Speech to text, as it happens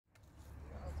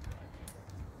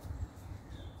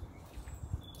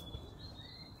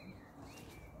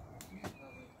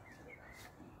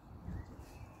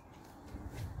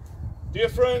Dear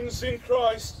friends in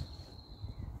Christ,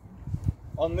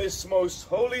 on this most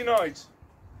holy night,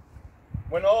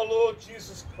 when our Lord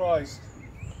Jesus Christ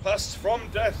passed from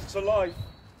death to life,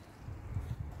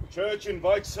 the Church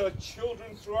invites her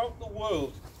children throughout the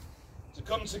world to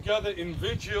come together in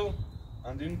vigil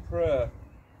and in prayer.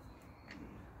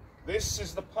 This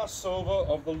is the Passover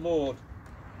of the Lord.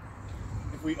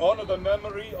 If we honor the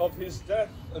memory of his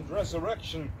death and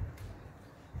resurrection,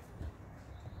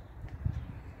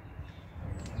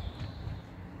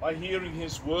 by hearing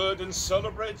his word and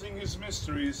celebrating his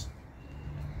mysteries,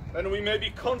 then we may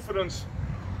be confident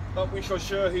that we shall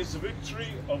share his victory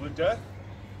over death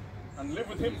and live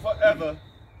with him forever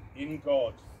in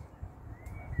God.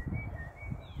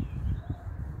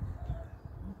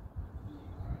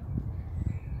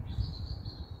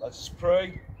 Let us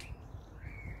pray.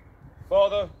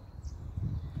 Father,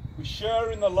 we share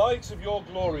in the light of your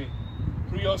glory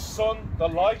through your Son, the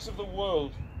light of the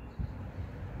world.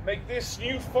 Make this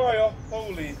new fire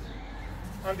holy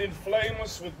and inflame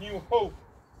us with new hope.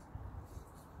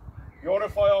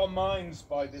 Purify our minds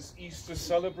by this Easter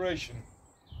celebration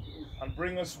and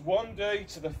bring us one day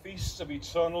to the feast of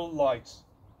eternal light.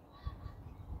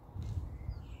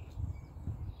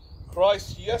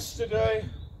 Christ yesterday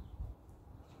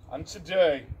and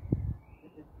today,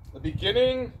 the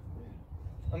beginning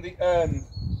and the end,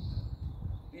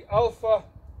 the Alpha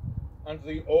and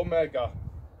the Omega.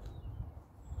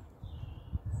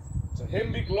 To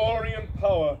him be glory and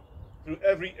power through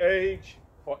every age,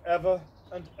 forever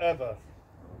and ever.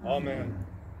 Amen.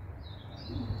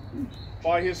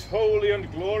 By his holy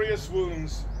and glorious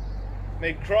wounds,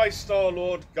 may Christ our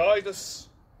Lord guide us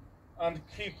and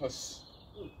keep us.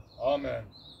 Amen.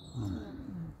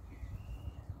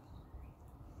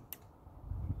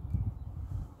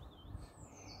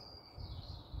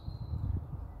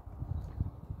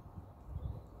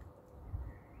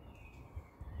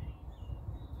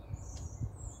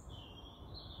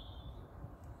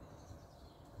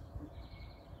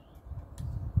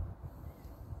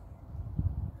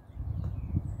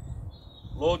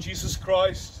 Lord Jesus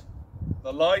Christ,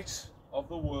 the light of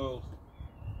the world,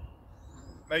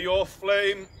 may your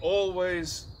flame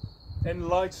always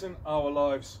enlighten our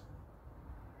lives.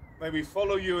 May we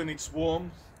follow you in its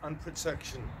warmth and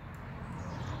protection.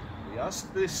 We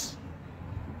ask this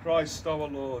in Christ our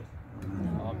Lord.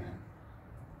 Amen.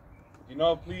 Would you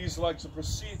now please like to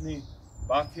precede me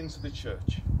back into the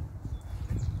church?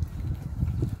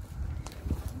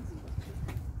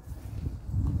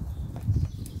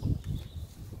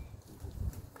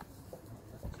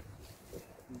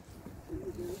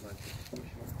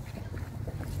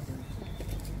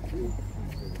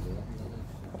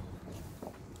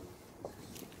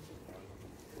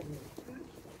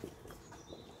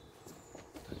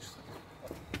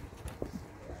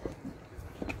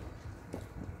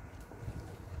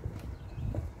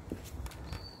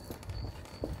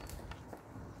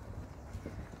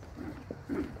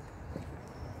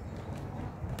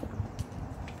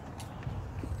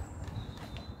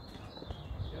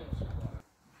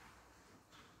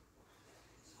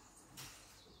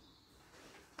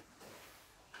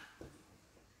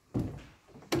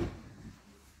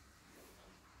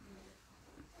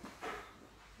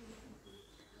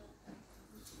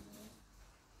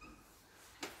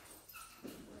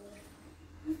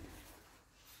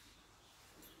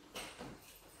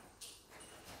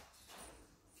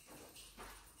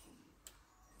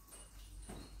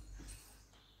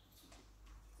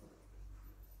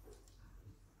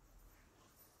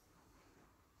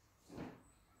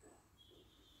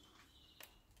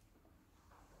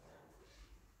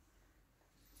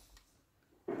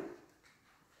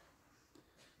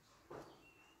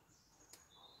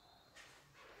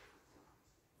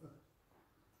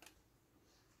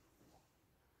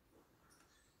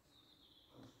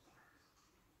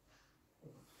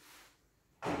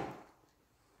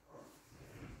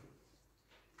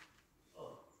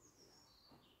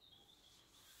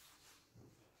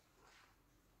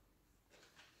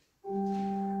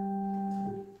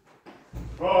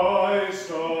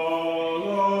 Christ our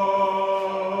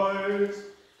light.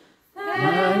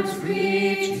 Thanks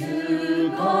be to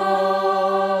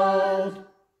God.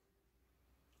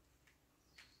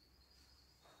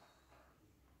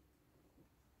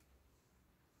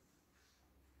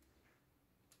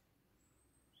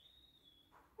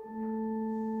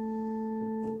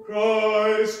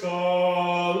 Christ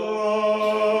our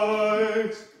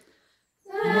light.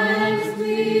 Thanks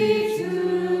be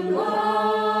to God.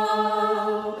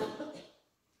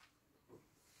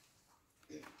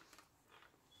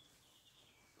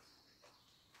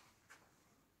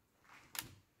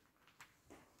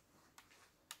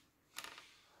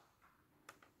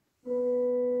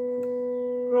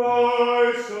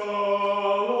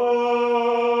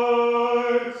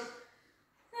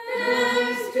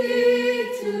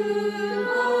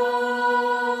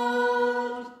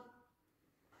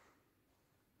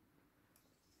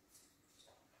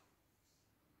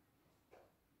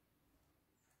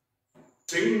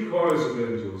 Sing, choirs of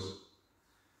angels,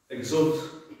 exult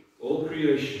all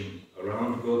creation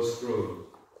around God's throne.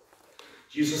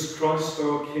 Jesus Christ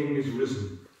our King is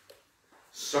risen.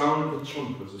 Sound the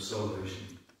trumpet of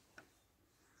salvation.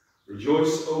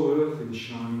 Rejoice, O earth, in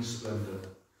shining splendour,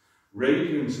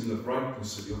 radiant in the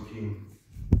brightness of your King.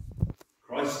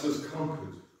 Christ has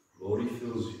conquered, glory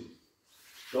fills you,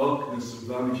 darkness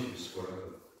vanishes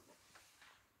forever.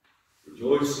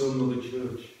 Rejoice, O Mother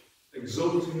Church,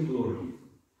 exult in glory,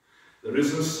 the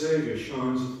risen Saviour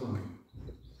shines upon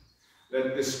you.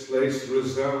 Let this place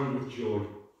resound with joy,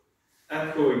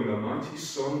 echoing the mighty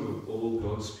song of all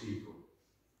God's people.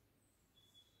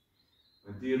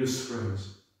 My dearest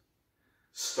friends,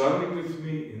 standing with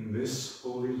me in this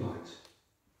holy light,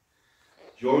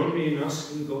 join me in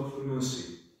asking God for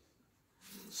mercy,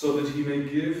 so that he may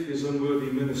give his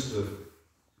unworthy minister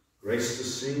grace to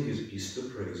sing his Easter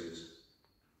praises.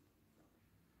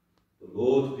 The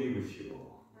Lord be with you all.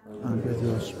 And with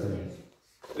your spirit.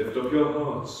 Lift up your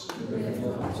hearts.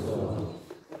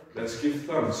 Let's give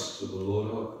thanks to the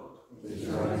Lord our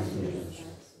God.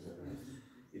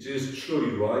 It is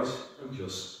truly right and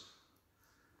just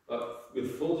that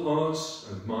with full hearts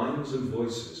and minds and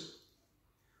voices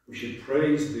we should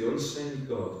praise the unstained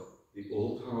God, the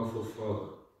all-powerful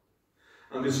Father,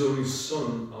 and his only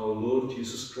Son, our Lord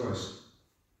Jesus Christ.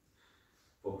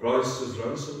 For Christ has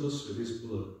ransomed us with his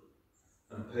blood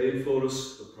and paid for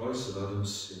us the price of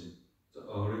Adam's sin to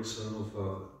our eternal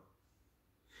Father.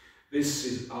 This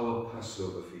is our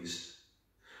Passover feast,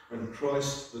 when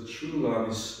Christ, the true Lamb,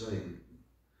 is slain,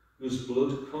 whose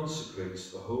blood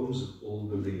consecrates the homes of all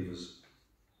believers.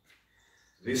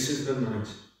 This is the night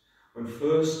when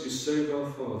first you saved our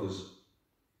fathers,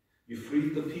 you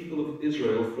freed the people of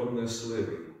Israel from their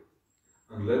slavery,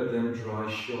 and led them dry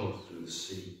shod through the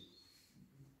sea.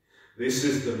 This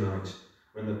is the night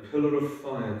when the pillar of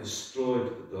fire destroyed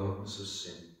the darkness of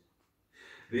sin.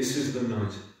 This is the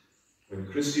night when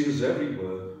Christians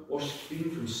everywhere, washed clean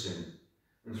from sin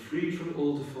and freed from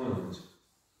all defilement,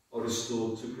 are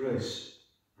restored to grace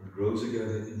and grow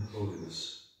together in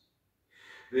holiness.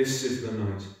 This is the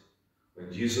night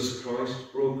when Jesus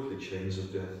Christ broke the chains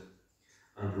of death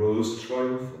and rose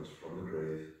triumphant from the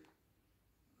grave.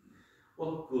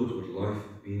 What good would life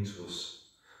have been to us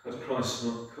had Christ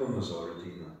not come as our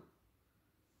Redeemer?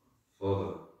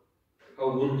 Father,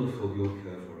 how wonderful your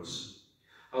care for us,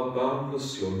 how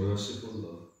boundless your merciful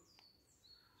love.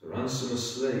 To ransom a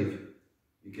slave,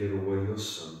 you gave away your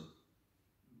Son.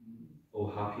 O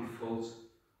happy fault,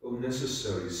 O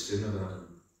necessary sin of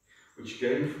Adam, which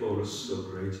gained for us so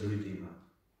great a Redeemer.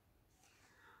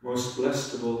 Most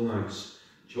blessed of all nights,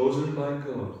 chosen by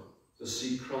God to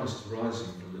see Christ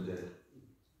rising from the dead.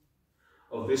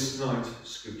 Of this night,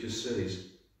 Scripture says,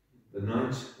 the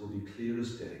night will be clear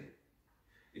as day.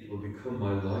 It will become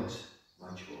my light, my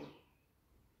joy.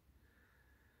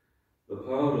 The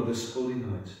power of this holy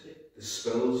night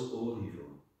dispels all evil,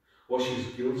 washes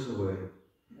guilt away,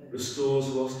 restores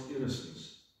lost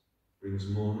innocence, brings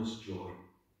mourners joy.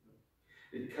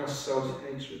 It casts out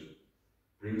hatred,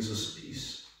 brings us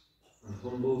peace, and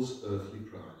humbles earthly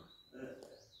pride.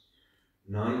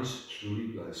 Night truly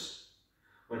blessed,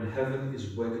 when heaven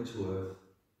is wedded to earth,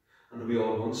 and we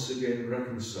are once again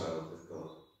reconciled with God.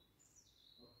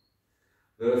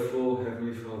 Therefore,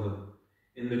 Heavenly Father,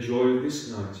 in the joy of this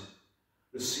night,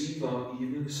 receive our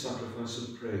evening sacrifice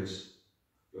of praise,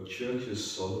 your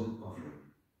church's solemn offering.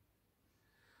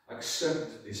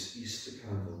 Accept this Easter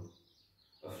candle,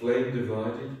 a flame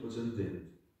divided but undimmed,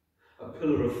 a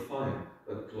pillar of fire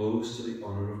that glows to the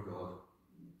honour of God.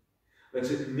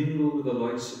 Let it mingle with the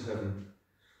lights of heaven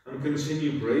and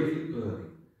continue bravely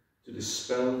burning to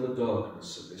dispel the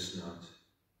darkness of this night.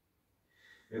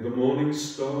 May the morning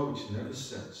star which never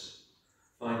sets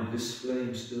find this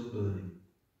flame still burning.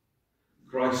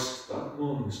 Christ, that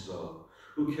morning star,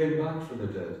 who came back from the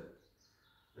dead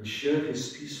and shed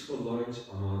his peaceful light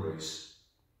on our race.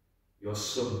 Your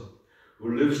Son,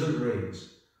 who lives and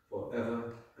reigns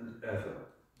forever and ever.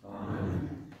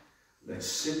 Amen. Let's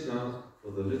sit now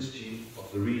for the liturgy of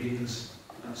the readings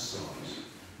and songs.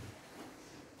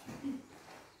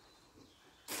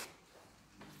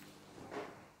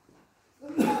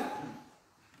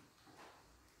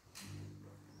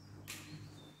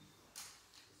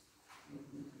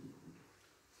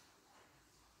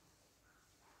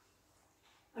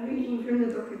 A reading from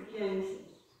the book of Genesis.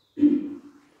 In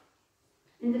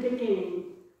the beginning,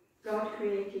 God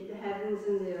created the heavens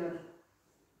and the earth.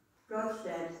 God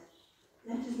said,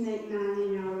 "Let us make man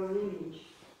in our own image,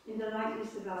 in the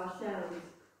likeness of ourselves,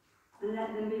 and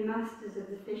let them be masters of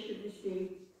the fish of the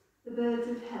sea, the birds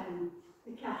of heaven,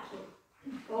 the cattle,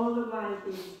 all the wild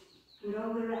beasts, and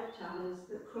all the reptiles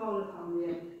that crawl upon the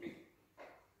earth.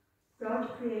 God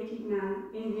created man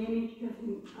in the image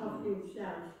of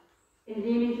himself. In the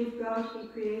image of God he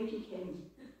created him.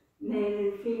 Male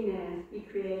and female he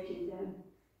created them.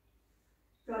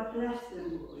 God blessed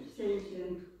them, saying to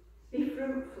them, "Be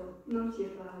fruitful,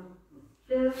 multiply,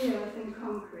 fill the earth and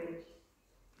conquer it.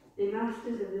 Be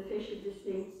masters of the fish of the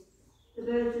sea, the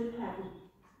birds of heaven,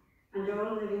 and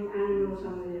all living animals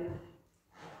on the earth."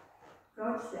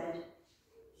 God said,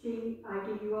 "See, I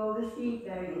give you all the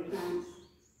seed-bearing plants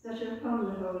that are upon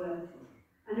the whole earth,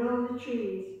 and all the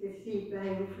trees with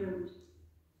seed-bearing fruit.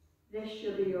 This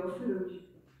shall be your food.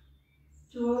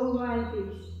 To all wild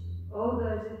beasts, all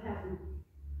birds of heaven,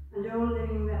 and all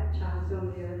living reptiles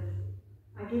on the earth,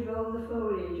 I give all the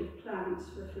foliage of plants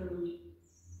for food."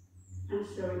 And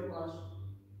so it was.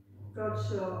 God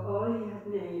saw all he had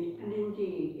made, and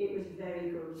indeed it was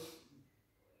very good.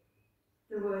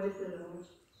 The word of the Lord.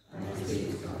 Thanks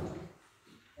be to God.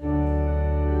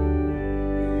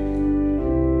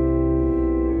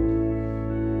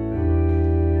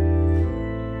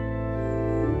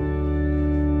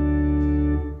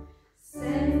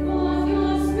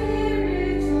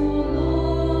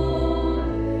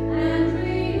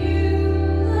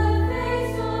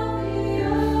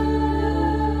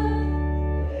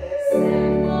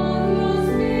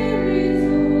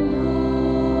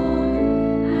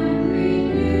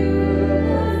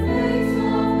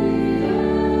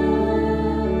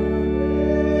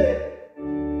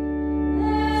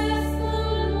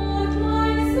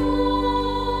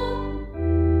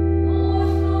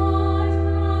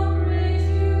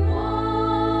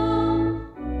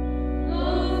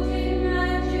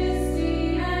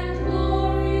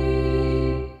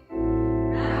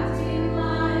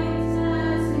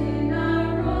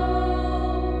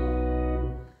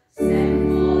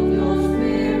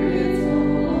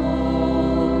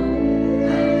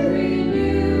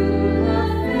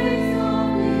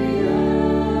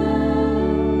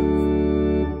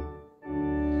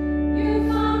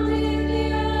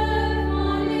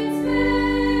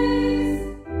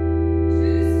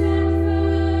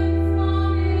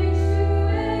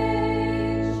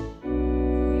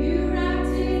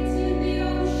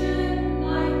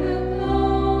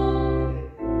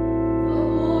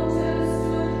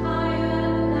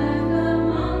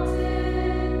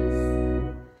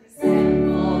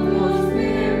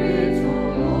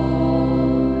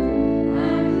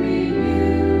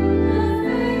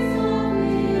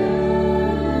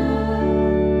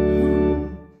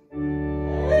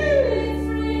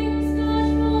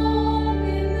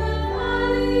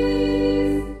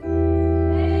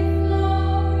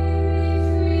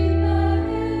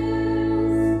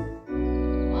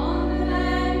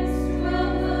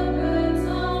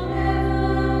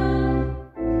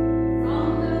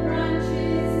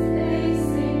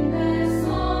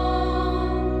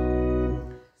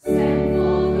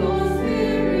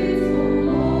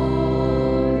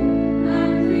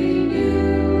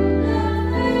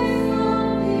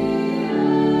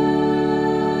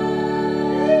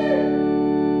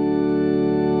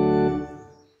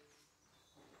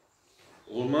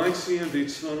 Almighty and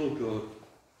eternal God,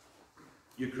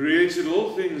 you created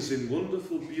all things in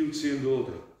wonderful beauty and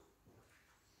order.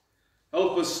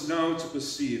 Help us now to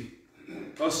perceive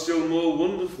how still more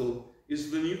wonderful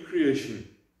is the new creation,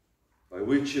 by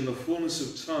which in the fullness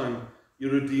of time you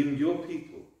redeemed your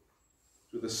people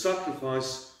through the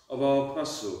sacrifice of our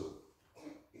Passover,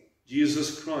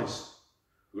 Jesus Christ,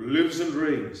 who lives and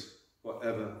reigns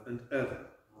forever and ever.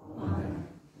 Amen.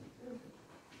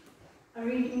 A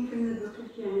reading from the book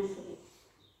of Genesis.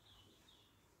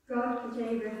 God put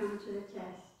Abraham to the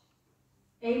test.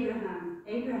 "Abraham,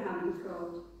 Abraham," he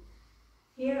called.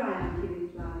 "Here I am," he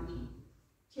replied.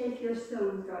 "Take your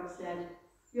son," God said,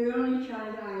 "your only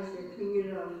child Isaac, whom you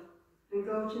love, and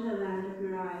go to the land of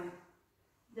Moriah.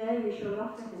 There you shall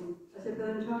offer him as a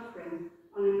burnt offering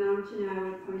on a mountain I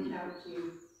will point out to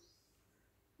you."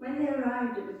 When they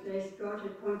arrived at the place God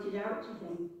had pointed out to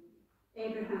him,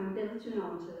 Abraham built an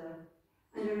altar there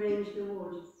and arranged the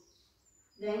wood.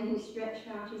 Then he stretched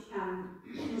out his hand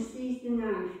and seized the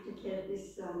knife to kill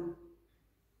his son.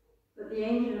 But the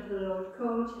angel of the Lord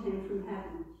called to him from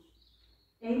heaven.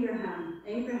 "Abraham,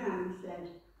 Abraham," he said.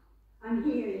 "I'm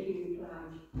here," he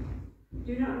replied.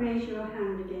 "Do not raise your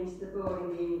hand against the boy,"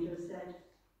 the angel said.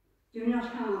 "Do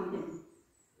not harm him,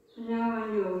 for now I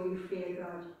know you fear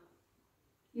God.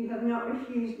 You have not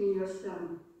refused me your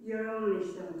son, your only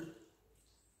son."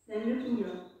 Then looking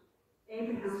up,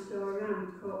 Abraham saw a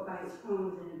ram caught by its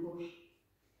horns in a bush.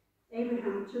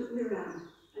 Abraham took the ram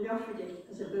and offered it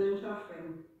as a burnt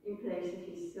offering in place of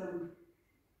his son.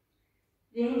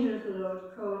 The angel of the Lord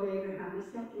called Abraham a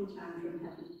second time from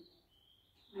heaven.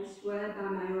 I swear by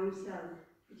my own self,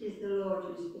 it is the Lord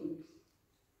who speaks.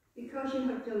 Because you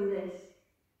have done this,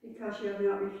 because you have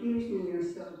not refused me your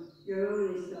son, your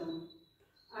only son,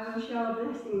 I will shower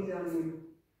blessings on you.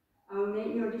 I will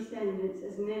make your descendants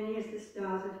as many as the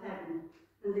stars of heaven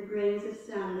and the grains of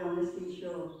sand on the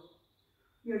seashore.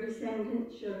 Your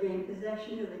descendants shall gain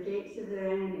possession of the gates of their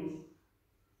enemies.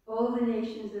 All the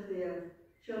nations of the earth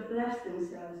shall bless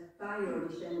themselves by your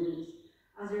descendants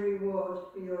as a reward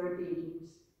for your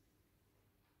obedience.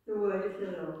 The word of the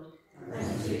Lord.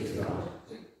 Thanks be to God.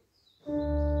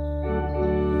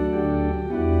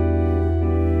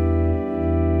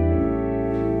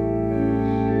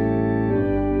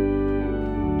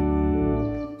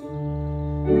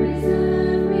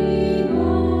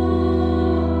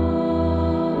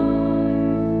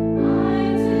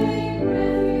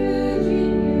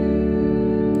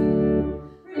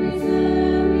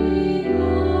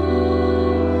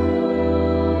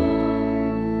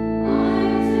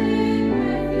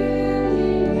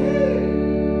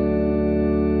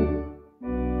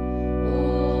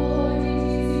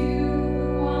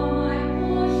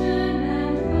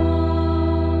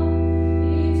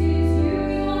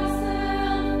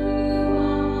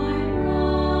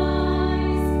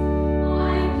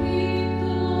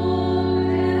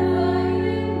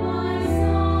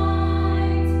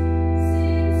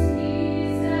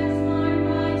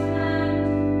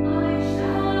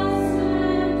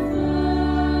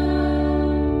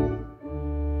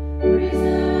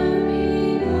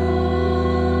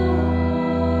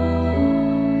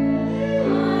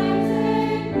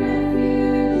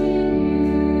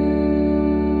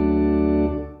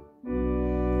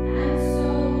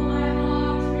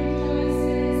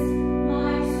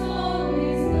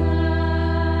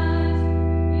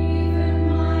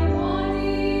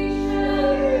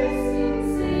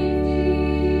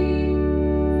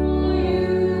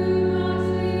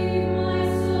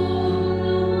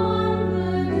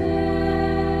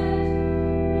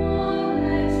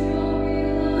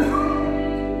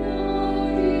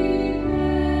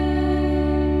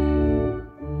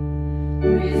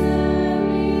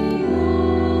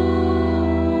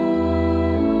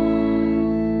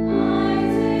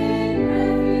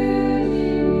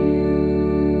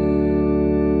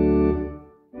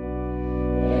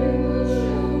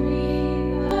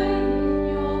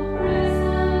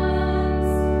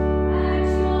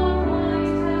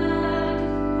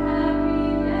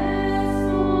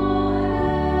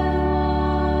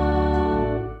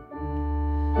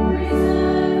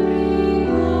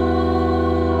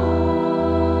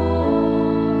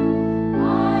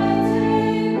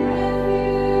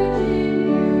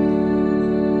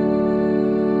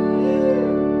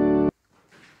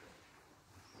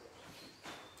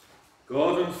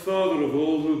 God and Father of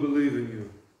all who believe in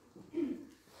you,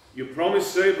 you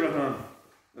promised Abraham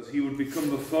that he would become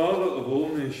the father of all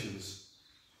nations.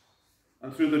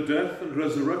 And through the death and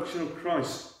resurrection of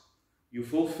Christ, you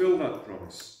fulfill that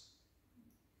promise.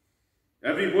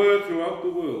 Everywhere throughout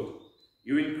the world,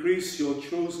 you increase your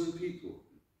chosen people.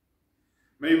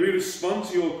 May we respond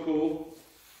to your call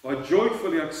by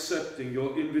joyfully accepting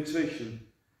your invitation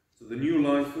to the new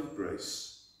life of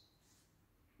grace.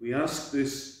 We ask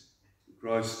this through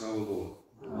Christ our Lord.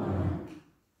 Amen.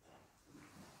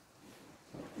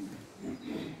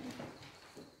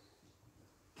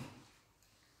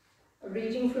 A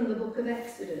reading from the book of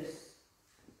Exodus.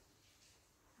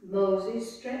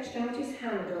 Moses stretched out his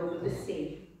hand over the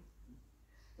sea.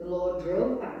 The Lord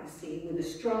drove back the sea with a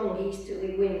strong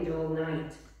easterly wind all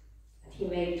night, and he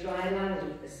made dry land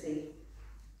of the sea.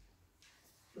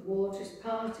 The waters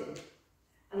parted,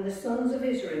 and the sons of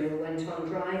Israel went on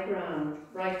dry ground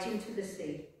right into the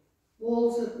sea,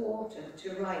 walls of water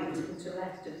to right and to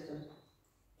left of them.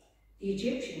 The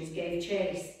Egyptians gave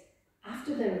chase.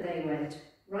 After them they went,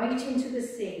 right into the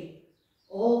sea,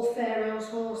 all Pharaoh's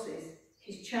horses,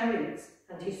 his chariots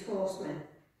and his horsemen.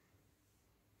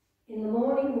 In the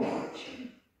morning watch,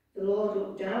 the Lord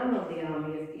looked down on the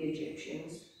army of the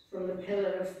Egyptians from the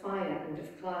pillar of fire and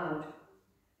of cloud,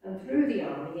 and threw the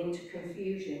army into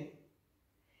confusion.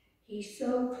 He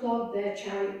so clogged their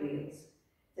chariot wheels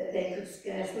that they could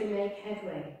scarcely make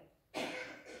headway.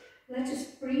 Let us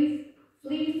flee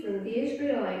from the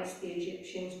Israelites, the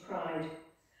Egyptians cried.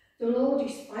 The Lord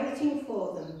is fighting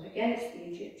for them against the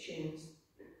Egyptians.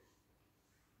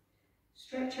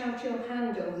 Stretch out your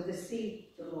hand over the sea,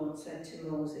 the Lord said to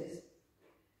Moses,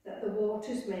 that the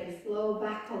waters may flow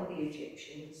back on the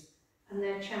Egyptians and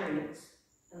their chariots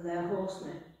and their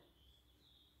horsemen.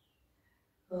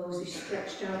 Moses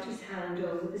stretched out his hand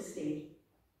over the sea,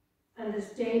 and as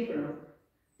day broke,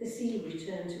 the sea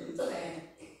returned to its bed.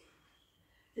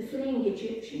 The fleeing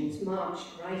Egyptians marched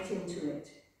right into it,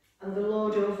 and the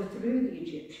Lord overthrew the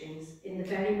Egyptians in the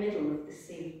very middle of the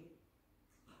sea.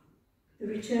 The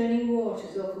returning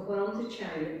waters overwhelmed the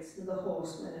chariots and the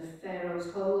horsemen of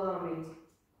Pharaoh's whole army,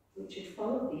 which had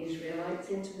followed the Israelites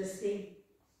into the sea.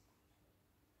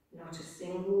 Not a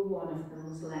single one of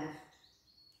them was left.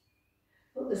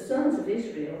 But the sons of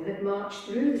Israel had marched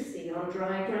through the sea on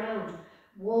dry ground,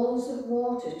 walls of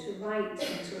water to right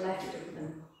and to left of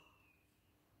them.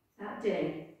 That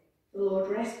day, the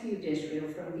Lord rescued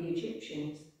Israel from the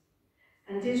Egyptians,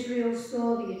 and Israel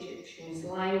saw the Egyptians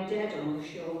lying dead on the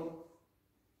shore.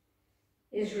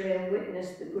 Israel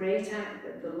witnessed the great act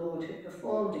that the Lord had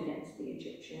performed against the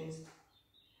Egyptians,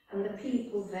 and the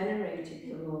people venerated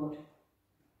the Lord.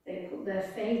 They put their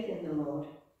faith in the Lord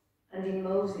and in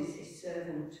Moses, his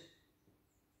servant.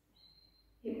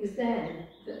 It was then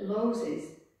that Moses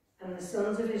and the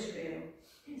sons of Israel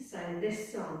sang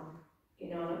this song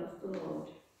in honour of the Lord.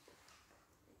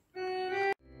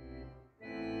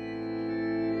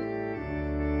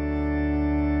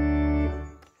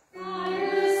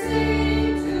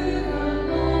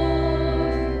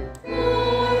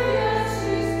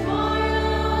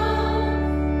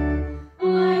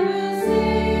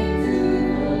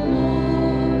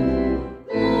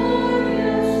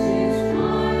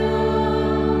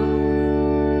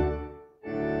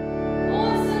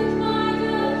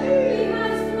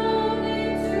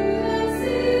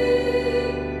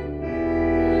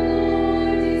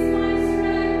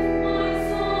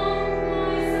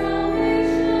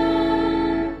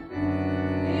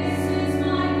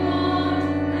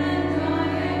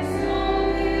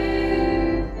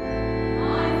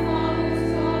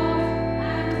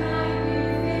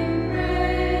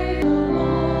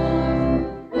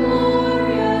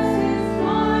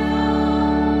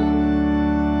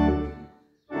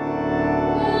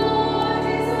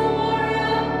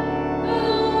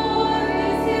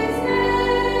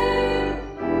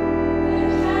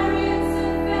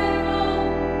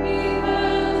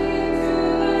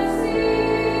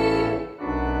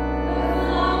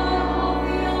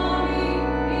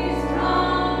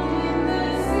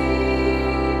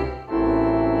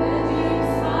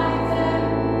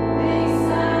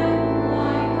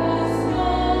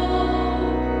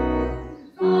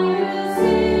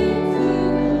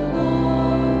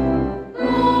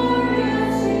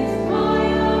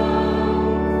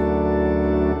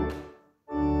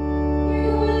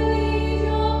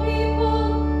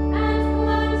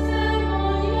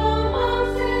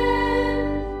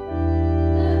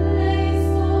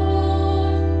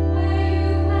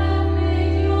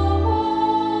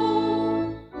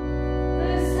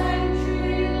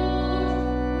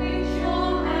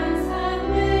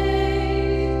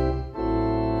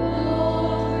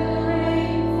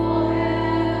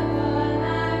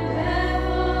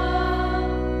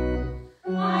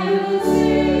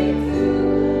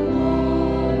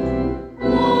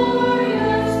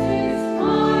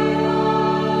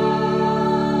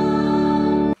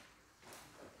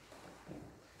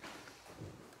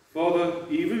 Father,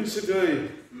 even today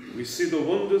we see the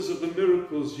wonders of the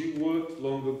miracles you worked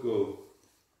long ago.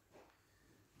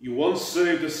 You once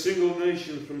saved a single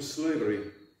nation from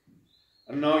slavery,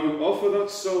 and now you offer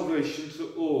that salvation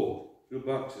to all through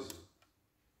baptism.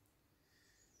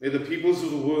 May the peoples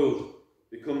of the world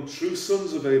become true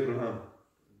sons of Abraham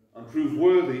and prove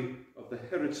worthy of the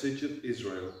heritage of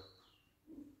Israel.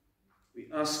 We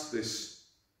ask this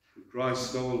through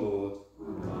Christ our Lord.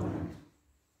 Amen.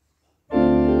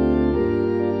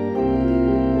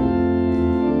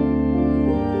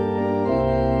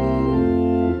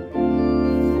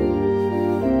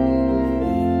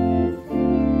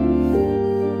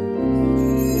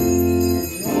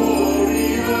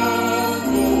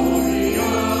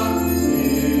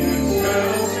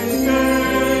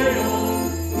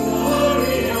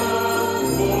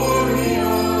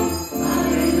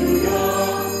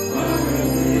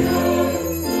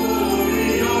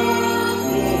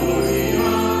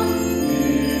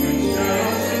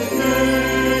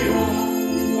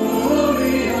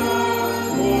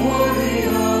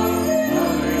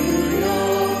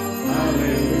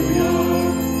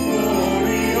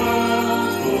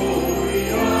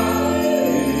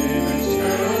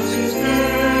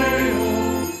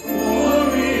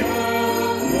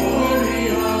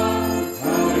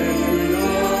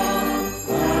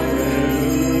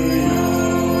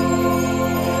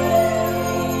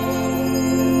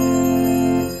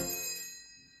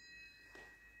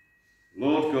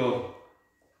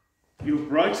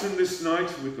 This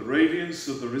night with the radiance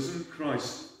of the risen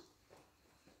Christ.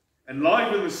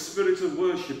 Enliven the spirit of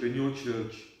worship in your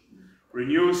church.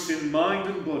 Renew us in mind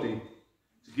and body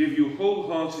to give you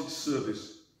wholehearted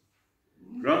service.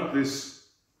 Grant this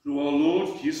through our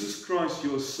Lord Jesus Christ,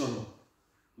 your Son,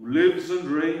 who lives and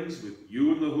reigns with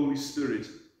you and the Holy Spirit,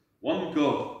 one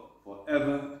God, for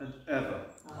ever and ever.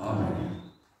 Amen.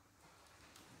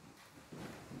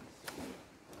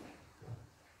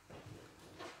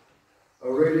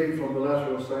 A reading from the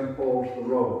letter of St. Paul to the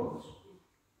Romans.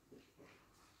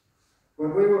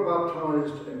 When we were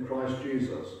baptized in Christ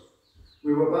Jesus,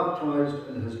 we were baptized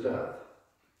in his death.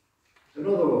 In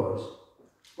other words,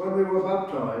 when we were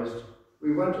baptized,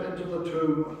 we went into the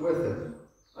tomb with him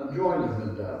and joined him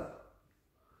in death,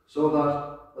 so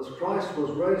that, as Christ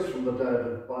was raised from the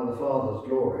dead by the Father's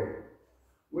glory,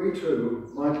 we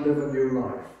too might live a new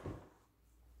life.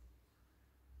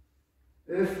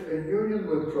 If, in union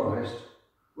with Christ,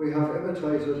 we have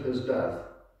imitated his death,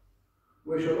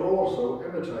 we shall also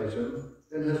imitate him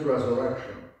in his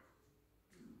resurrection.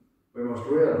 We must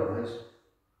realize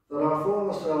that our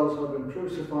former selves have been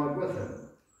crucified with him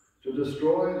to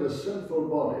destroy the sinful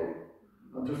body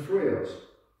and to free us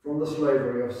from the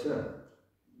slavery of sin.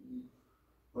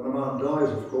 When a man dies,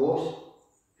 of course,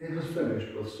 he has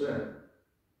finished with sin.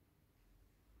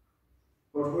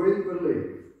 But we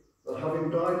believe that having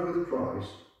died with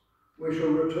Christ, we shall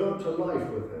return to life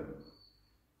with him.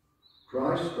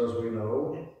 Christ, as we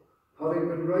know, having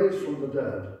been raised from the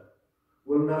dead,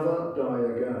 will never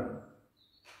die again.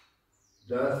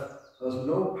 Death has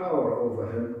no power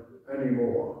over him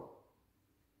anymore.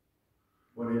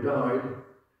 When he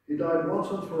died once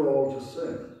and for all to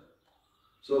sin,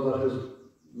 so that his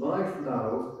life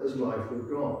now is life with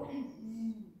God.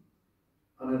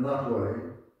 And in that way,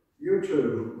 you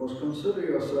too must consider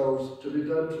yourselves to be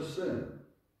dead to sin,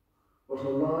 but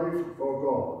alive for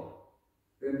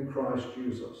God in Christ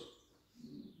Jesus.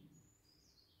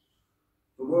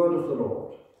 The word of the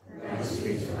Lord. Thanks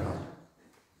be to God.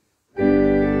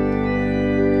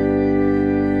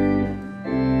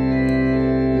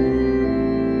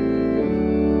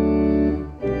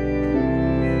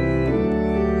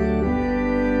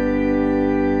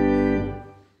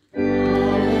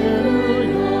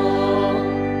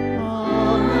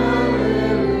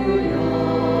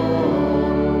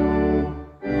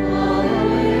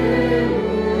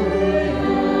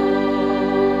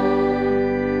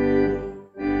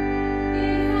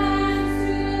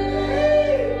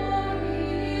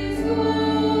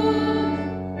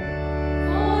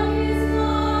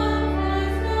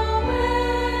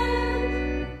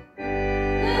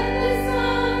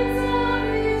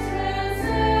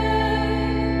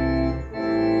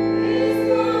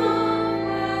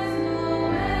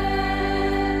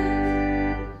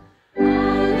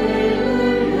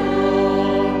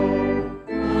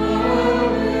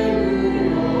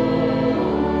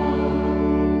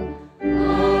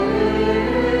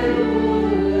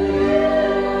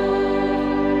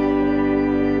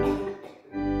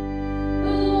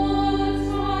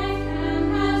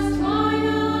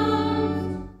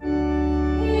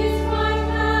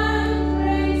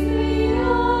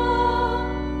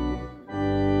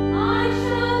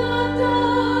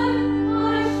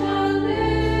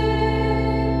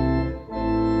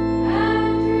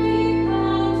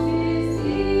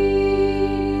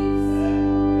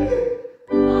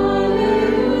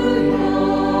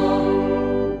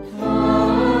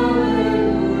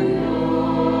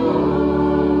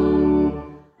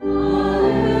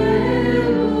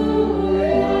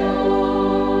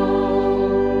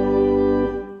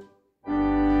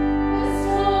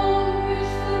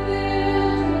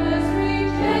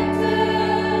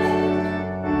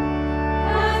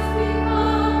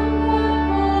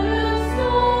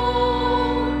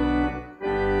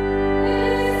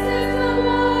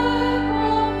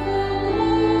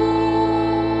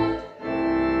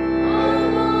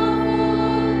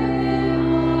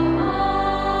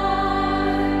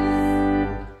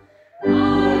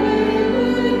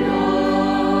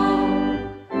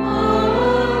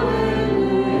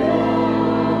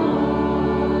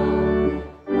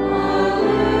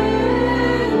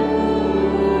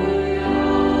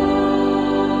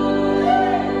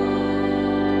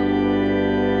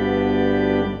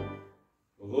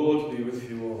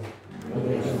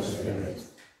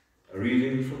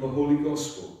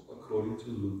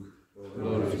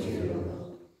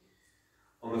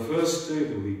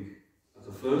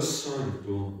 first sign of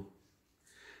dawn,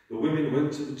 the women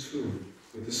went to the tomb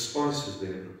with the spices they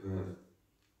had prepared.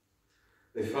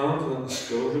 They found that the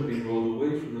stone had been rolled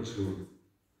away from the tomb,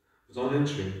 but on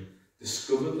entering,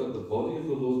 discovered that the body of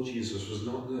the Lord Jesus was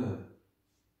not there.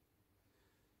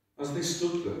 As they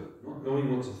stood there, not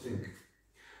knowing what to think,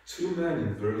 two men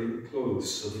in brilliant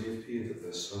clothes suddenly appeared at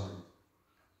their side.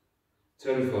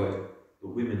 Terrified, the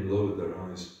women lowered their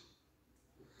eyes.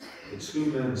 The two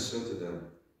men said to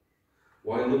them,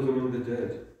 "Why look among the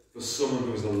dead for someone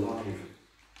who is alive?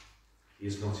 He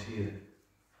is not here,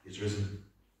 he is risen.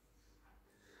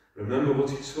 Remember what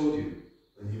he told you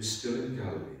when he was still in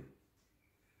Galilee,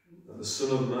 that the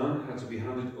Son of Man had to be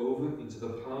handed over into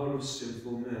the power of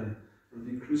sinful men and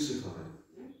be crucified,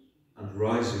 and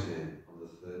rise again on the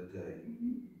third day."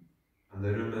 And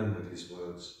they remembered his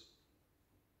words.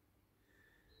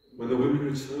 When the women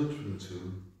returned from the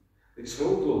tomb, they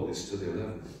told all this to the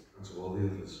 11 and to all the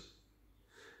others.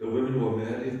 The women were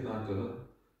Mary of Magdala,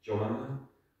 Joanna,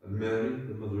 and Mary,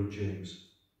 the mother of James.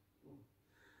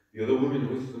 The other women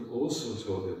with them also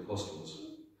told the apostles,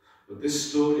 but this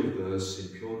story of theirs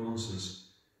seemed pure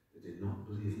nonsense. They did not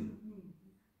believe them.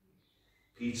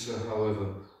 Peter,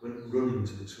 however, went running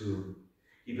to the tomb.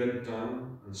 He bent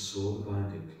down and saw the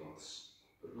binding cloths,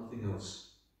 but nothing else.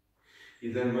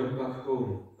 He then went back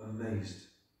home, amazed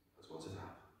at what had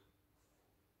happened.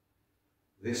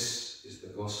 This is the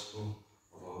gospel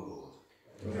of our Lord.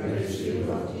 Praise to you,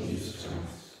 Lord Jesus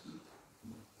Christ.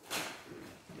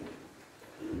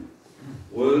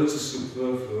 Words are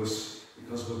superfluous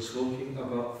because we're talking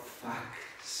about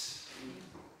facts,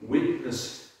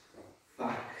 witnessed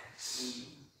facts.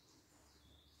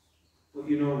 But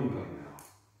you know me by now.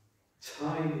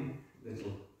 Tiny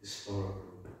little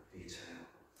historical detail.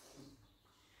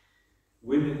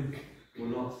 Women were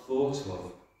not thought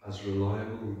of as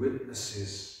reliable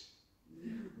witnesses.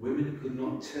 Women could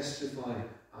not testify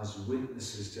as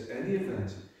witnesses to any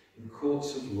event in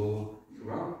courts of law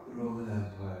throughout the Roman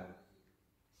Empire.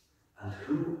 And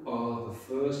who are the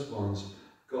first ones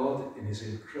God, in his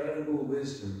incredible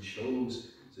wisdom,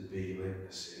 chose to be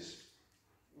witnesses?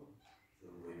 The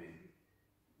women.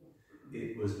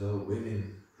 It was the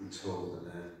women who told the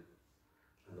men.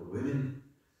 And the women,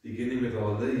 beginning with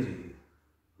Our Lady,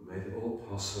 who made it all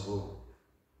possible.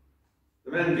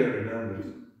 The men get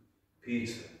remembered.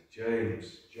 Peter,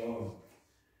 James, John,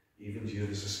 even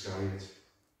Judas Iscariot.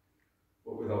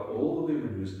 But without all the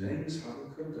women whose names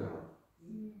haven't come down,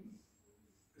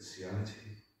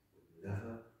 Christianity would never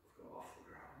have got off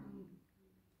the ground.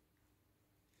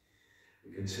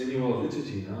 We continue our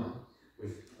liturgy now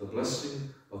with the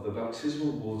blessing of the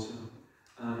baptismal water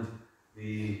and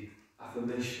the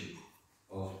affirmation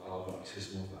of our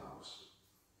baptismal vows.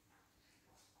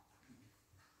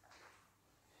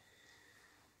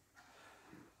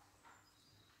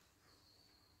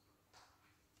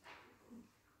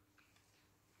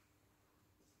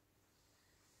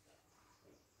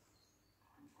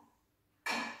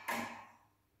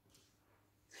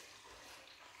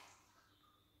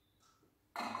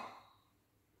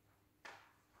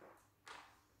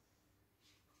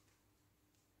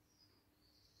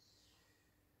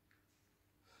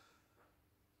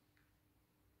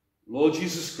 Lord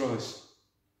Jesus Christ,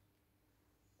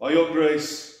 by your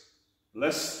grace,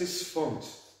 bless this font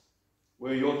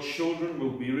where your children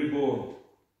will be reborn.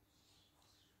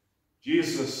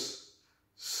 Jesus,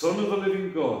 Son of the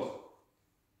living God,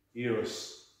 hear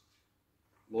us.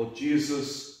 Lord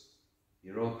Jesus,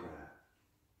 hear our prayer.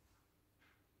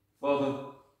 Father,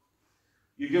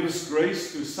 you give us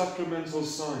grace through sacramental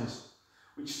signs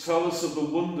which tell us of the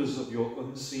wonders of your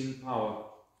unseen power.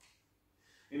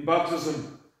 In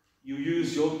baptism, you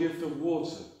use your gift of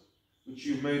water, which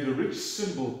you've made a rich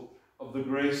symbol of the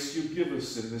grace you give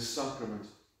us in this sacrament.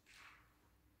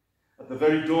 At the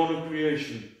very dawn of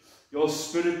creation, your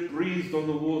Spirit breathed on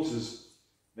the waters,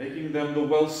 making them the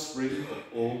wellspring of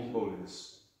all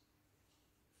holiness.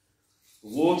 The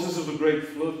waters of the great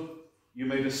flood, you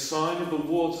made a sign of the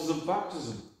waters of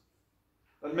baptism,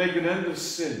 that make an end of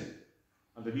sin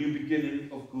and a new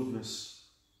beginning of goodness.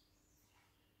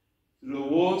 Through the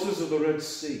waters of the Red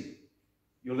Sea,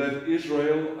 you led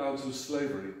Israel out of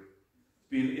slavery to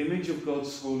be an image of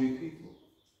God's holy people,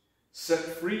 set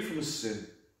free from sin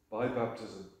by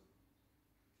baptism.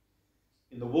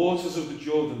 In the waters of the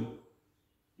Jordan,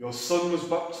 your Son was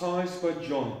baptized by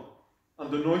John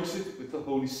and anointed with the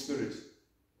Holy Spirit.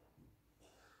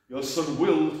 Your Son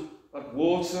willed that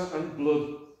water and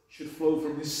blood should flow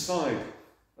from his side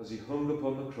as he hung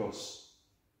upon the cross.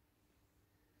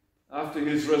 After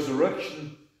his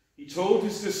resurrection, he told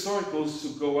his disciples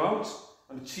to go out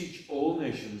and teach all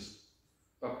nations,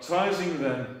 baptizing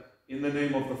them in the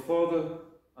name of the Father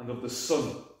and of the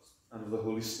Son and of the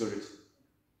Holy Spirit.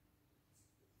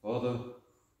 Father,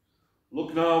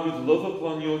 look now with love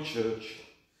upon your church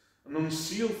and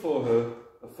unseal for her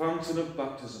the fountain of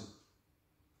baptism.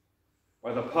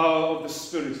 By the power of the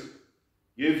Spirit,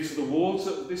 give to the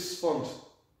water of this font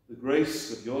the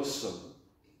grace of your Son.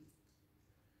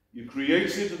 You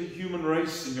created the human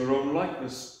race in your own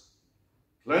likeness.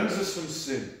 Cleanse us from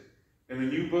sin in a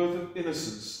new birth of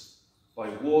innocence by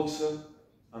water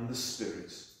and the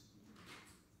Spirit.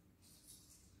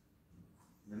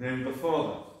 In the name of the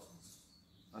Father,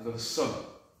 and of the Son,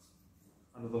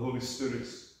 and of the Holy Spirit.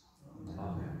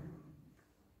 Amen.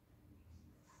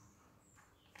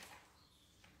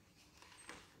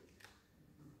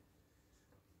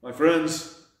 My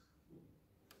friends,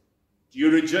 do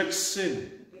you reject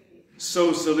sin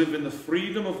so as to live in the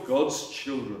freedom of God's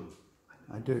children?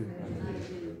 I do.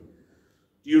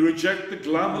 Do you reject the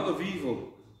glamour of evil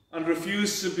and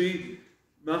refuse to be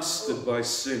mastered by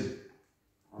sin?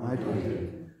 I do.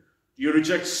 Do you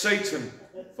reject Satan,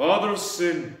 father of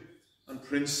sin and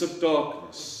prince of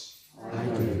darkness? I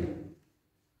do.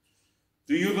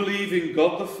 Do you believe in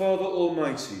God the Father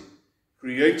Almighty,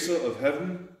 creator of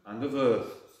heaven and of earth?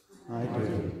 I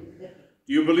do.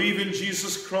 Do you believe in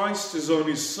Jesus Christ, his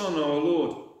only Son, our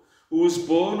Lord, who was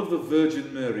born of the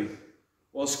Virgin Mary,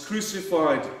 was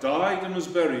crucified, died and was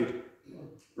buried,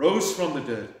 rose from the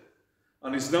dead,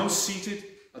 and is now seated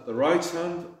at the right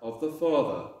hand of the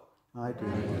Father? I do.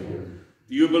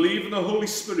 Do you believe in the Holy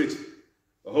Spirit,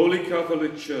 the Holy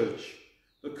Catholic Church,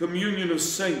 the communion of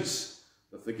saints,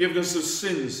 the forgiveness of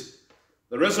sins,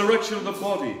 the resurrection of the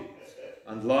body,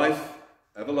 and life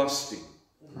everlasting?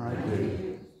 I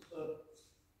do.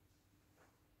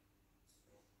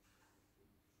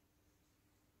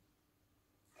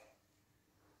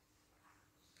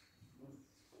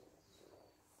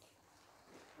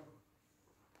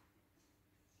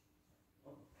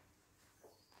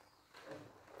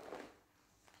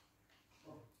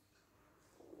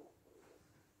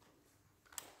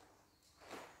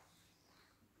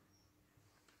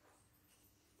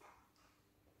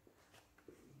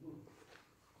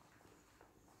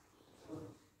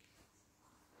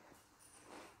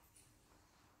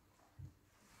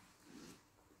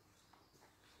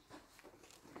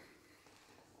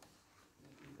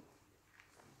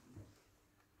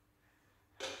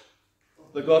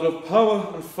 The God of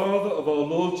power and Father of our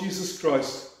Lord Jesus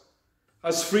Christ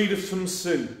has freed us from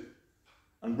sin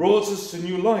and brought us to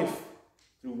new life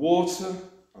through water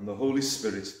and the Holy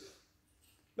Spirit.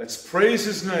 Let's praise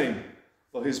his name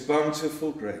for his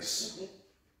bountiful grace.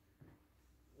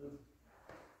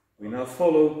 We now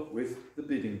follow with the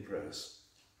bidding prayers.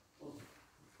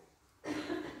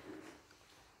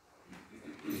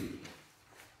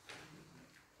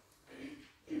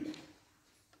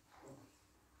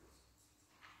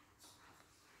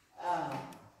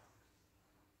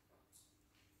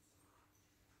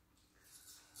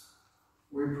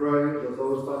 We pray that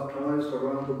those baptized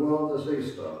around the world this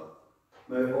Easter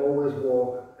may always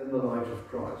walk in the light of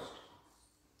Christ.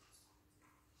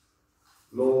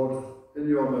 Lord, in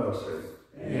your mercy,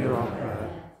 Hear our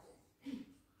prayer.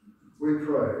 we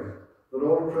pray that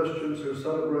all Christians who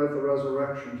celebrate the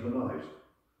resurrection tonight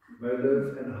may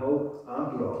live in hope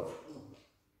and love.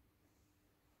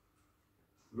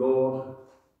 Lord,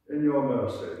 in your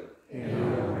mercy, Hear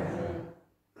our prayer.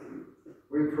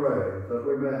 we pray that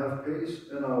we may have peace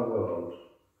in our world,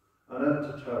 an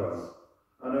end to terror,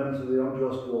 an end to the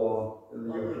unjust war in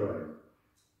the Ukraine.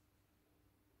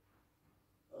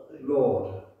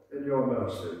 Lord, in your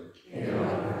mercy, Hear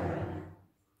our prayer.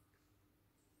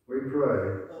 we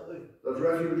pray that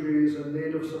refugees in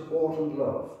need of support and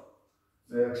love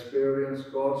may experience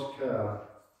God's care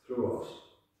through us.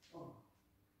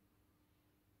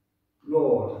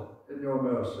 Lord, in your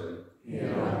mercy,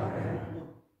 Hear our prayer.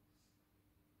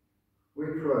 we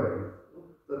pray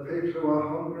that people who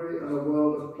are hungry in a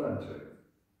world of plenty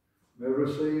may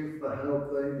receive the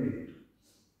help they need.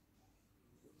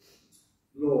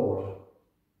 Lord,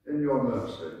 in your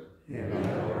mercy, Hear our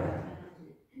prayer.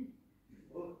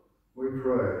 we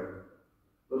pray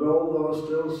that all those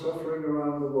still suffering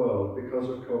around the world because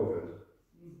of COVID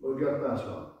will get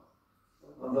better,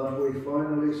 and that we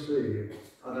finally see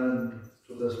an end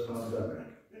to this pandemic.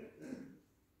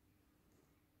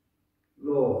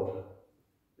 Lord,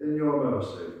 in your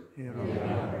mercy, Hear our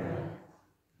prayer.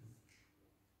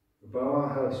 we bow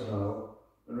our heads now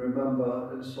and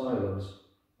remember in silence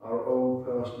our own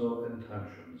personal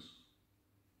intentions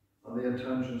and the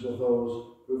intentions of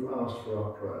those who've asked for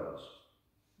our prayers.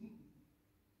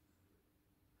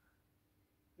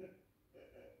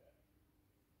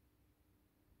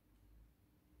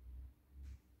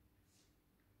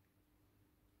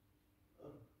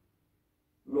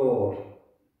 Lord,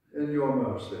 in your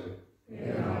mercy,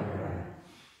 Hear our prayer.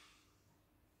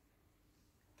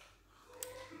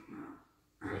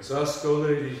 Let's ask Our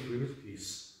Lady, Queen of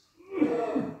Peace,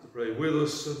 to pray with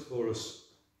us and for us.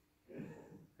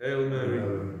 Hail Mary,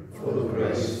 Full of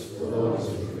grace, the Lord is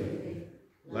with thee.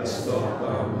 Blessed art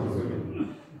thou among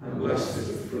women, and blessed is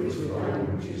the fruit of thy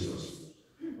womb, Jesus.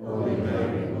 Holy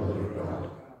Mary, Mother of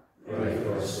God, pray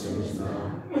for us sinners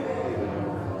now, and at the hour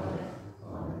of our death.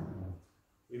 Amen.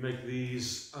 We make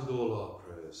these and all our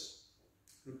prayers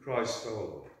through Christ our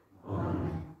Lord.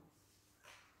 Amen.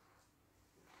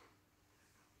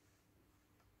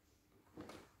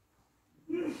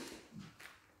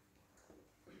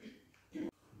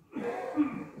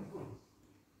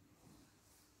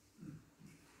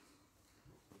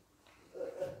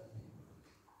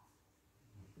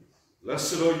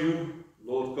 Blessed are you,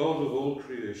 Lord God of all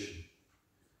creation.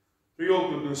 Through your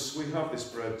goodness we have this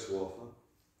bread to offer,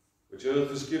 which earth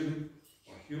has given,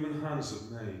 or human hands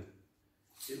have made.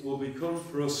 It will become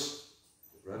for us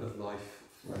the bread of life.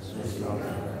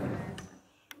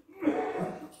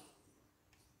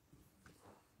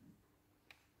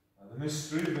 And the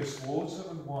mystery of this water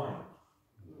and wine,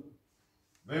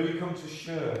 may we come to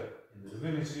share in the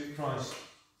divinity of Christ,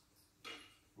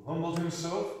 who humbled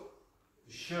himself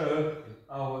to share in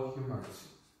our humanity.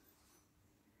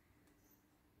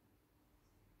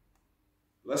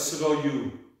 Blessed are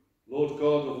you, Lord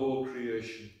God of all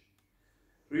creation.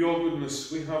 Through your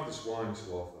goodness we have this wine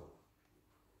to offer,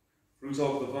 fruit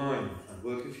of the vine and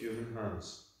work of human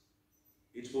hands.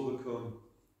 It will become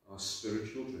our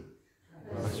spiritual drink.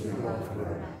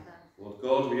 Lord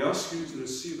God, we ask you to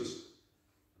receive us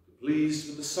and be pleased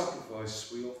with the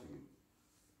sacrifice we offer you,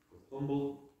 with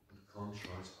humble and contrite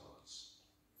hearts.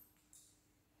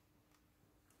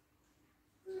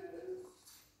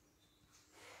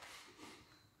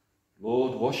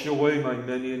 Lord, wash away my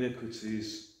many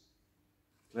iniquities.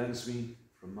 Cleanse me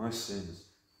from my sins.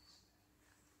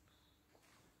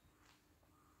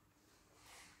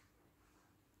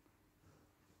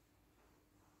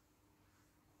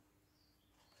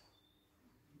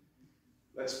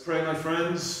 Let's pray, my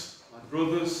friends, my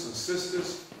brothers and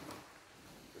sisters,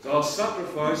 that our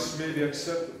sacrifice may be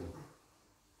acceptable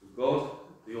to God,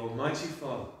 the Almighty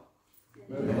Father.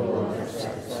 May the Lord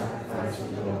accept the sacrifice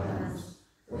of your hands,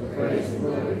 for the praise and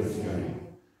glory of his name,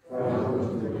 for our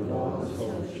good and the Lord of his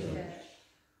holy church.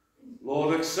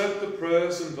 Lord, accept the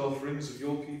prayers and offerings of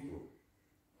your people.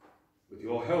 With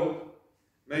your help,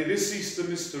 may this Easter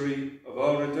mystery of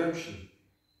our redemption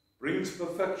bring to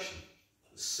perfection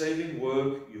the saving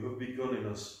work you have begun in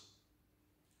us.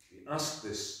 We ask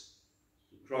this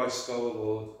through Christ our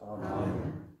Lord.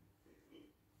 Amen.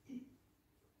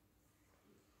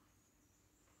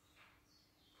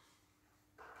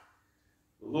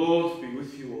 The Lord be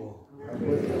with you all. And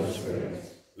with your spirit.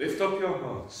 Lift up your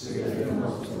hearts. We lift them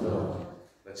up to the Lord.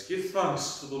 Let's give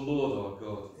thanks to the Lord our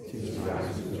God. It is right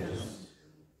and just.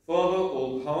 Father,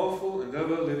 all-powerful and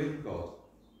ever-living God,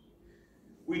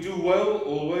 we do well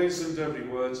always and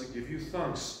everywhere to give you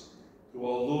thanks through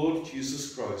our Lord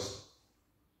Jesus Christ.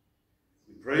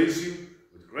 We praise you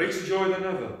with greater joy than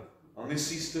ever on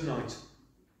this Easter night,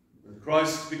 when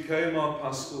Christ became our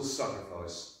paschal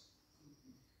sacrifice.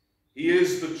 He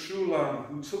is the true Lamb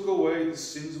who took away the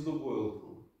sins of the world.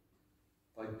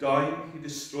 By dying, he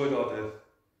destroyed our death.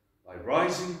 By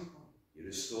rising, he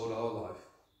restored our life.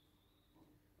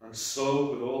 And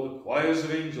so, with all the choirs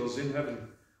of angels in heaven,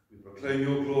 we proclaim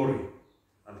your glory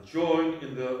and join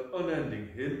in the unending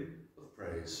hymn of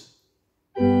praise.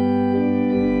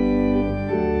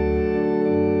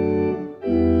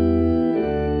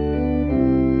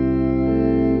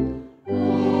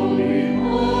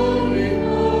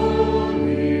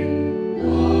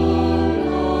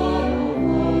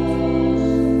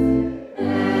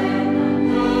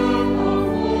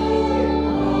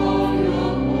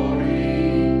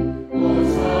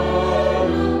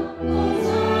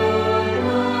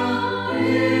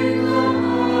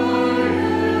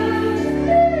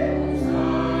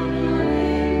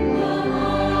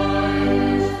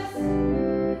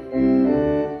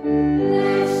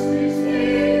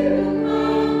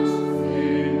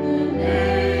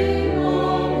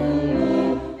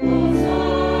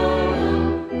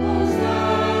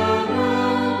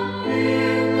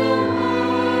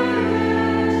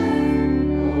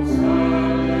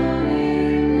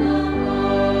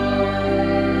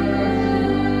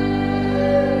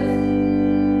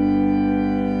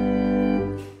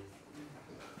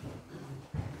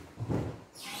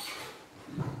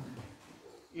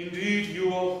 Indeed,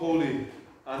 you are holy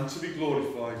and to be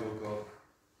glorified, O God.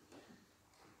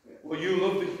 For you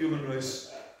love the human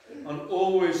race and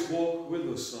always walk with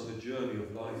us on the journey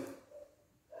of life.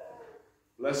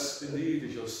 Blessed indeed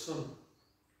is your Son,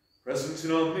 present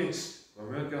in our midst when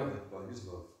we are gathered by his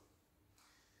love.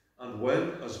 And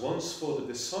when, as once for the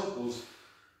disciples,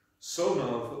 so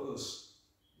now for us,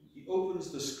 he opens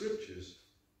the scriptures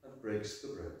and breaks the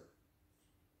bread.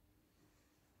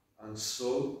 And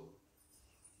so,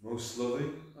 most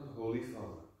loving and holy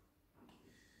Father,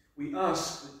 we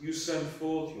ask that you send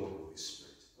forth your Holy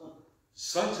Spirit,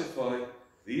 sanctify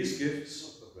these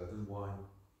gifts of bread and wine,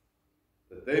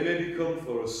 that they may become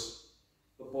for us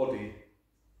the body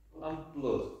and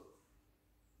blood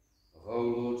of our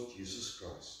Lord Jesus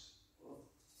Christ.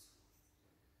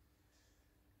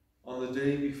 On the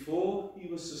day before he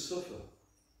was to suffer,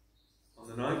 on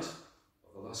the night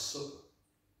of the Last Supper,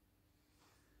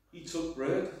 he took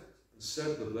bread and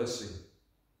said the blessing,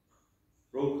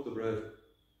 broke the bread,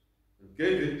 and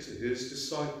gave it to his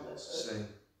disciples, saying,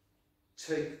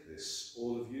 "Take this,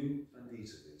 all of you, and eat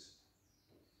of it.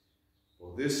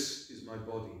 For this is my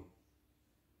body,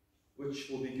 which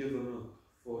will be given up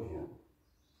for you."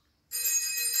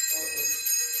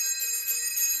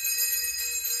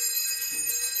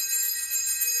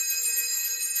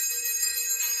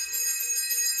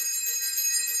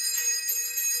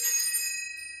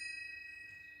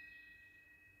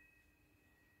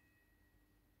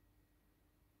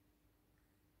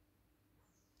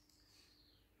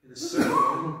 In a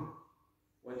similar way,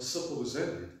 when supper was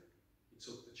ended, he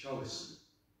took the chalice.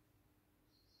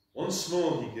 Once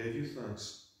more he gave you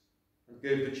thanks, and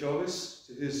gave the chalice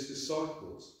to his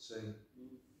disciples, saying,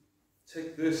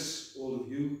 "Take this, all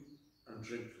of you, and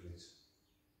drink from it.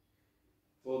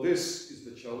 For this is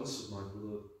the chalice of my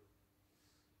blood,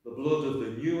 the blood of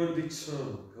the new and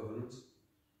eternal covenant,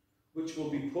 which will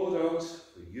be poured out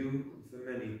for you and for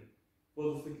many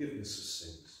for the forgiveness of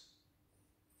sins.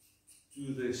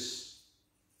 Do this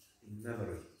in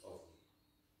memory of me."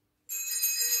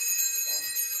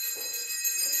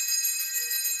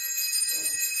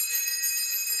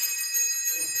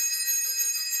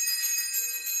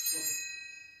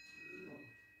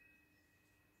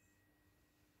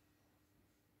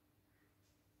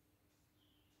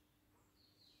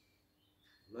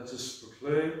 Let us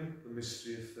proclaim the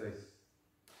mystery of faith.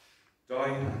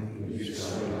 Dying, you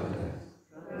destroy our death.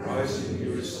 Rising,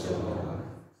 you restore our life.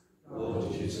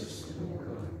 Lord Jesus, come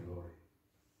in glory.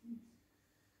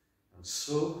 And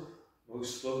so,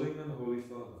 most loving and holy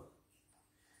Father,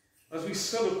 as we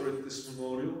celebrate this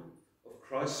memorial of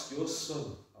Christ, your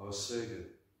Son, our Saviour,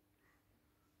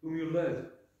 whom you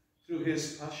led through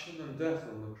his passion and death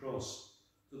on the cross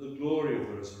to the glory of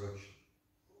the resurrection,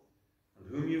 and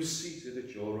whom you seated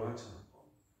at your right hand,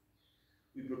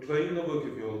 we proclaim the work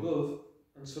of your love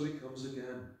until he comes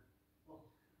again,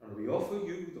 and we offer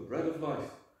you the bread of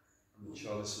life and the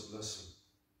chalice of blessing.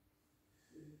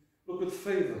 Look with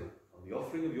favour on the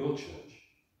offering of your church,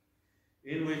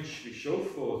 in which we show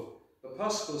forth the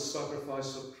paschal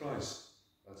sacrifice of Christ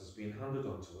that has been handed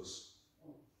on to us,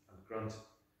 and grant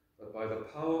that by the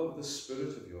power of the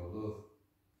Spirit of your love,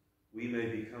 we may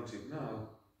be counted now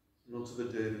and unto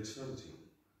the day of eternity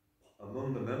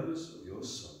among the members of your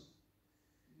Son,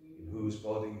 in whose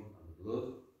body and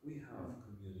blood we have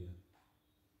communion.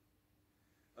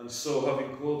 And so,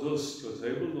 having called us to a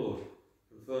table, Lord,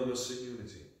 confirm us in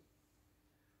unity,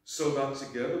 so that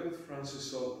together with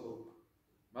Francis our Pope,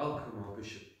 Malcolm our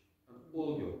Bishop, and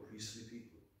all your priestly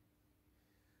people,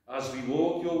 as we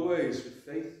walk your ways with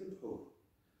faith and hope,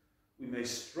 we may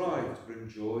strive to bring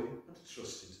joy and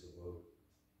trust into the world.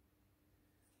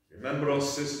 Remember our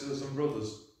sisters and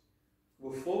brothers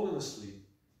who have fallen asleep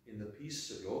in the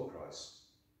peace of your Christ,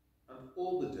 and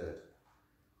all the dead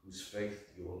whose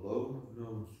faith you alone have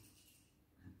known.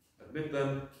 Admit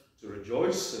them to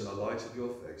rejoice in the light of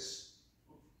your face,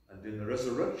 and in the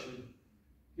resurrection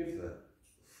give them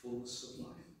the fullness of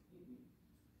life.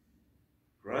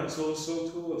 Grant also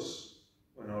to us,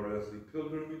 when our earthly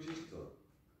pilgrimage is done,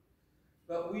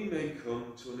 that we may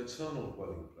come to an eternal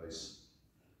dwelling place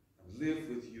and live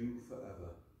with you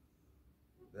forever.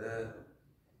 There,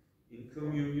 in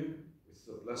communion with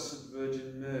the Blessed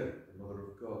Virgin Mary, the Mother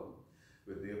of God,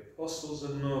 with the apostles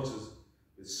and martyrs,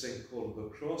 with St. Paul of the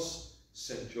Cross,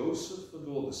 St. Joseph, and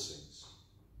all the saints,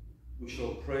 we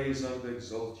shall praise and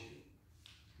exalt you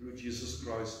through Jesus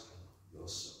Christ, your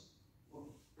Son.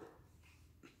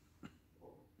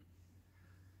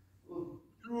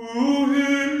 Through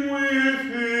him, with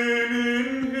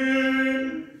him,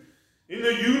 in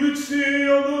the unity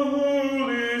of the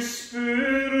Holy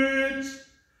Spirit,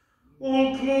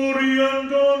 all glory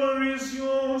and honor is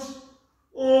yours,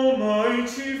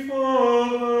 Almighty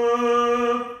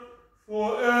Father,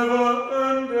 forever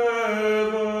and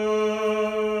ever.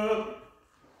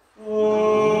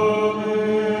 Amen.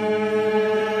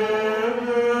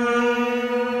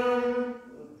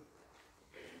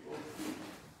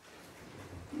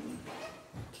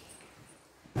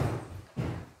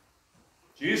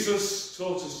 Jesus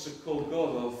taught us to call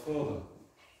God our Father.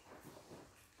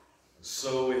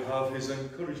 So we have his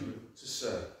encouragement to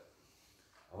say,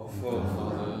 Our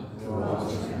Father, who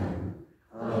art in heaven,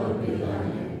 hallowed be thy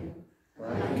name.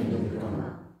 Thy kingdom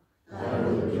come, thy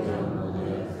will be done on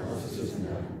earth as it is in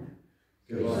heaven.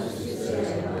 Give us this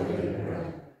day our daily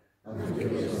bread, and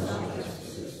forgive us our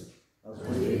trespasses, as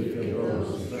we forgive those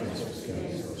who trespass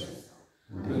against us.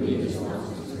 And lead us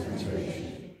not into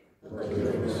temptation, but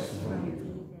deliver us from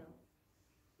evil.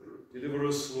 deliver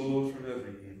us, Lord, from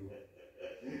every evil,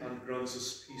 and grant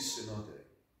us peace in our day,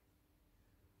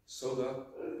 so that,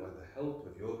 by the help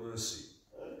of your mercy,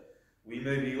 we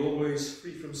may be always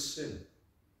free from sin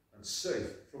and safe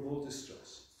from all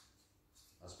distress,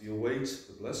 as we await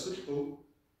the blessed hope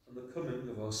and the coming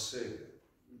of our Saviour,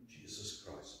 Jesus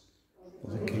Christ.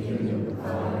 For the kingdom, the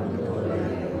power, and the glory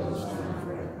are yours now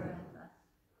forever.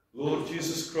 Lord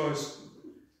Jesus Christ,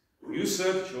 you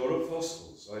said to your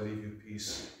apostles, I leave you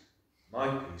peace, my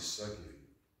peace I give you.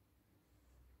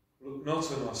 Look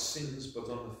not on our sins, but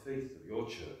on the faith of your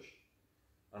church,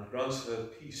 and grant her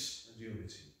peace and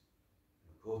unity,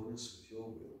 in accordance with your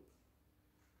will.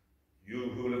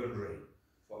 You who live and reign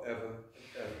forever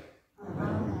and ever.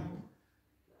 Amen.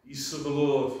 Peace of the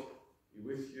Lord be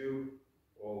with you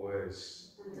always.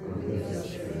 And with your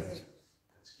spirit.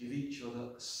 Let's give each other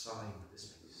a sign of this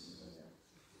peace.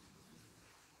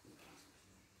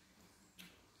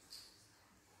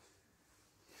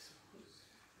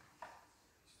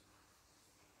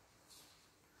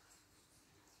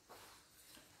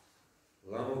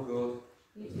 Lamb of God,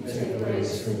 You take away the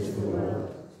sins of the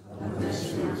world, have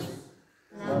mercy on us.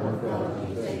 Lamb of God,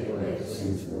 you take away the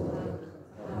sins of the world,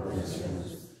 have mercy on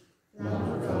us.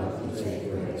 Lamb of God, you take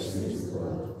away the sins of the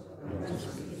world, have mercy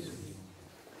on us.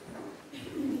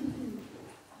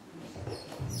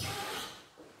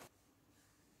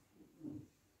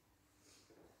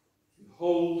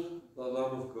 behold the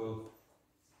Lamb of God.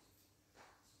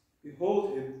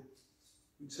 Behold him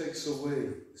who takes away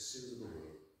the sins of the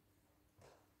world.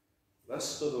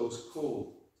 Blessed are those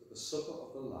called to the supper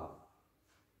of the Lamb.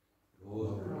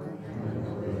 Lord, I am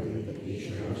not worthy that you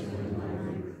should enter in my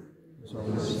room. So I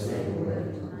will say the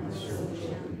word, and my soul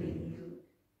shall be in you.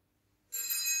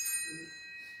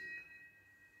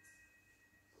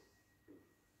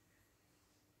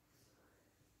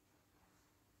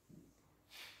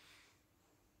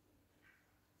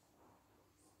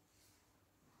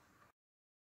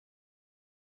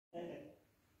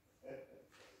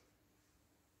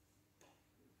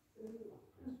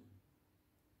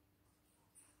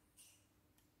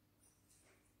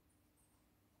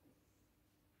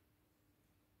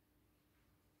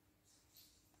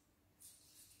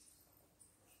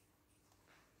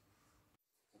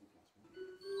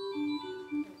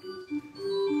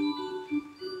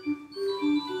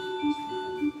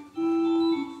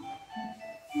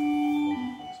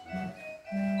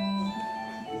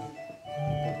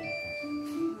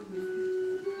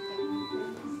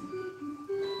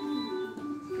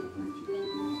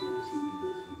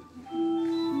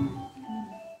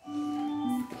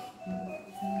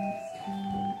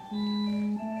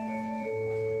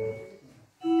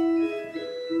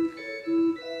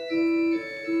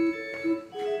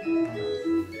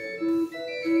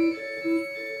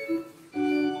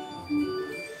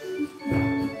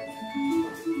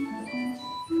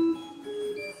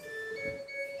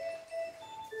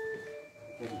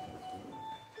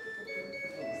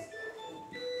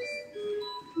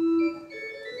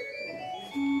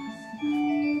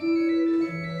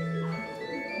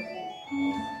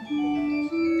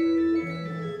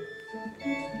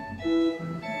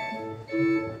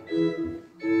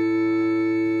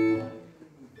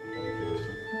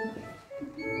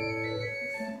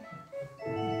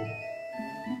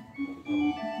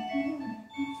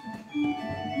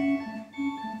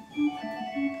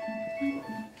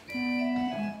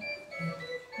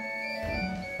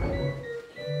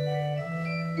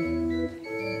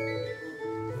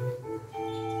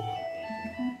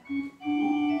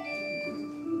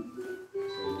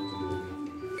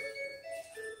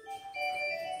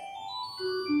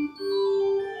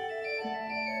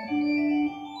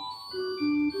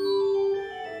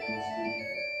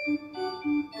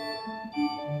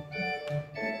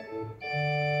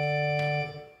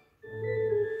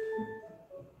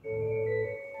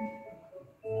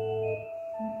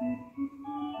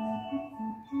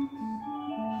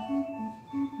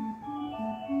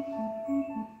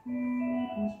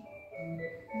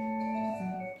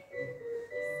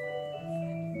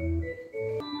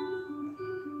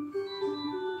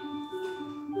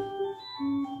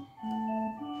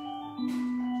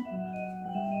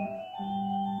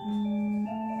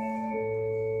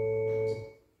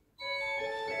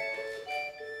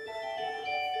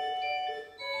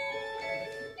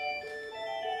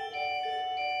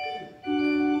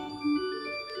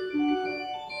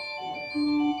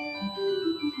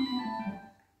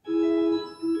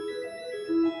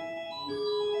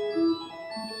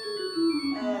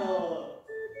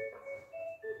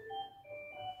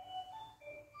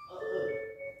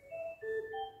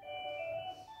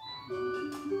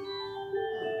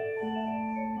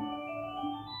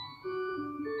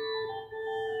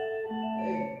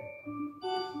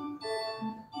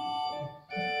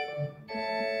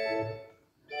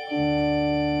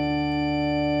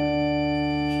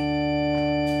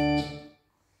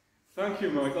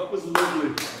 Thank you, Mike. That was lovely.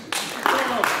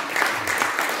 Wow.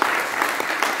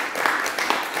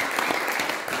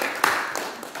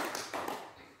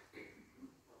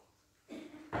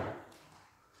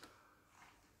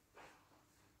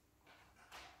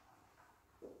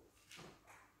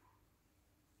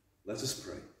 Let us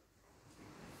pray.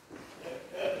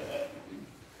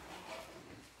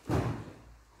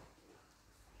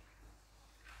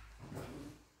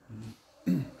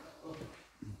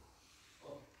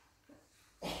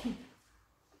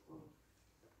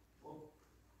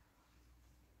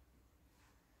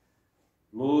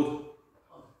 Lord,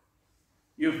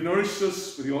 you have nourished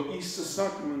us with your Easter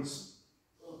sacraments.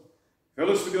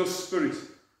 Fill us with your Spirit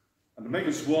and make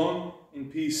us one in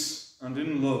peace and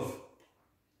in love.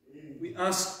 We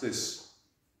ask this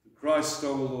through Christ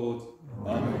our Lord.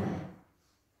 Amen.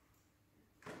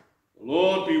 The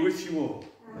Lord be with you all.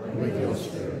 And with your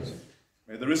spirit.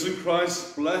 May the risen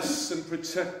Christ bless and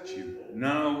protect you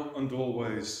now and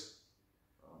always.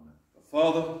 Amen. The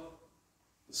Father,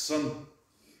 the Son,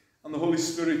 and the Holy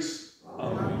Spirit.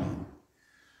 Amen.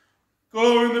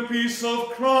 Go in the peace of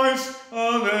Christ.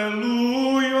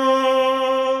 Alleluia.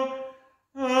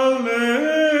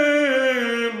 Alleluia.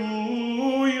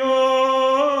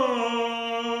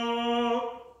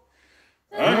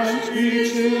 Thanks be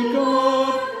to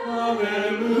God.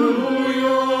 Alleluia.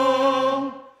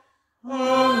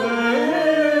 Alleluia.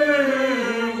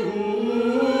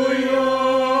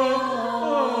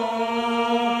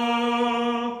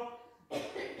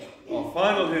 Our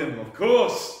final hymn, of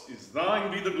course, is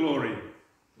Thine Be the Glory.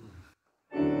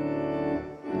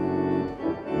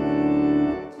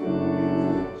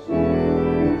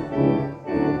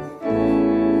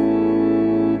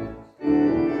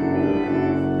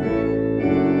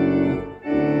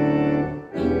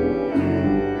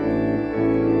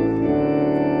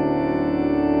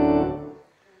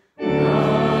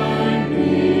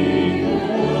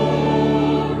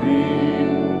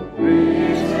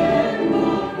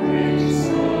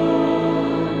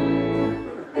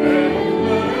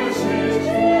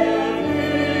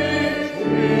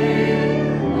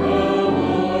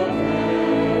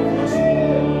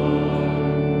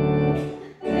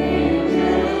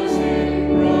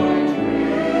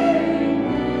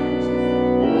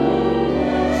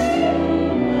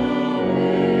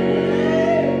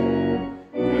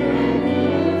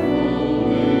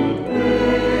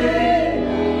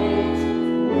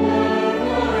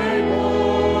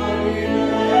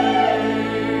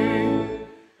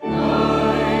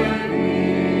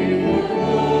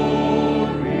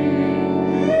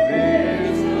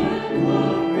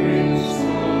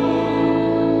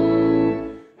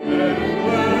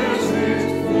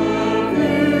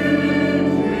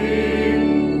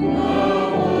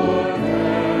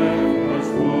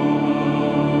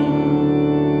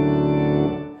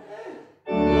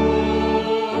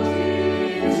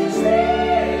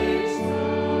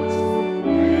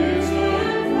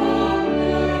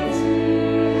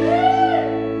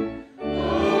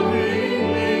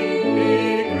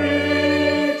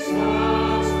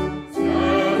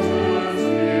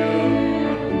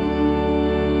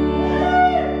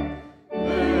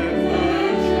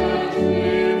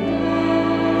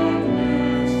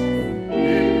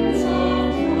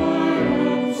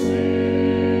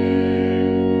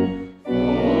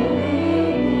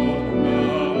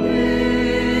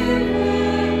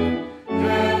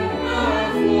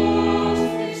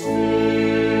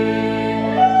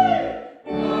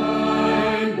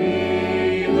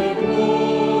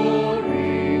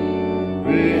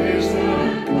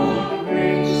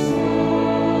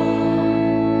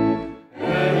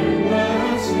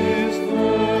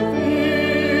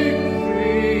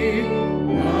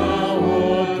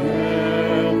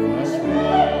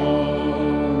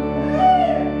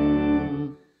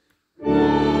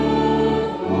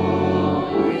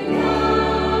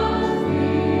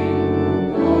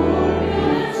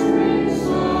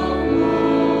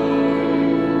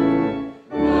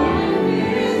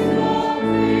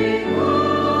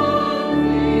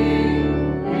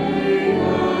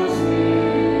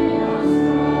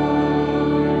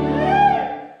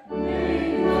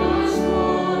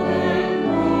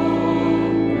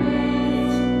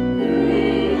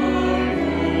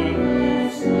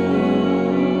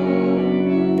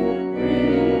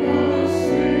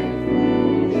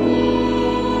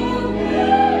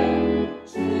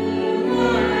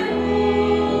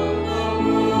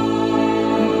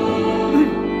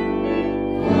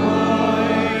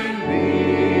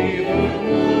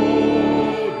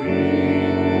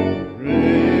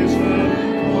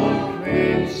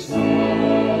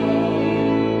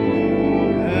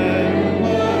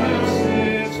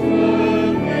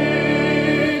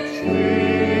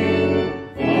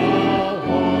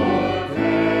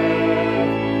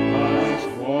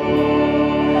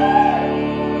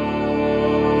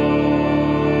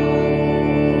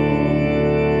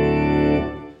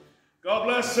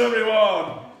 bless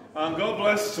everyone. And God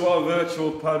bless to our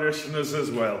virtual parishioners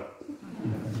as well.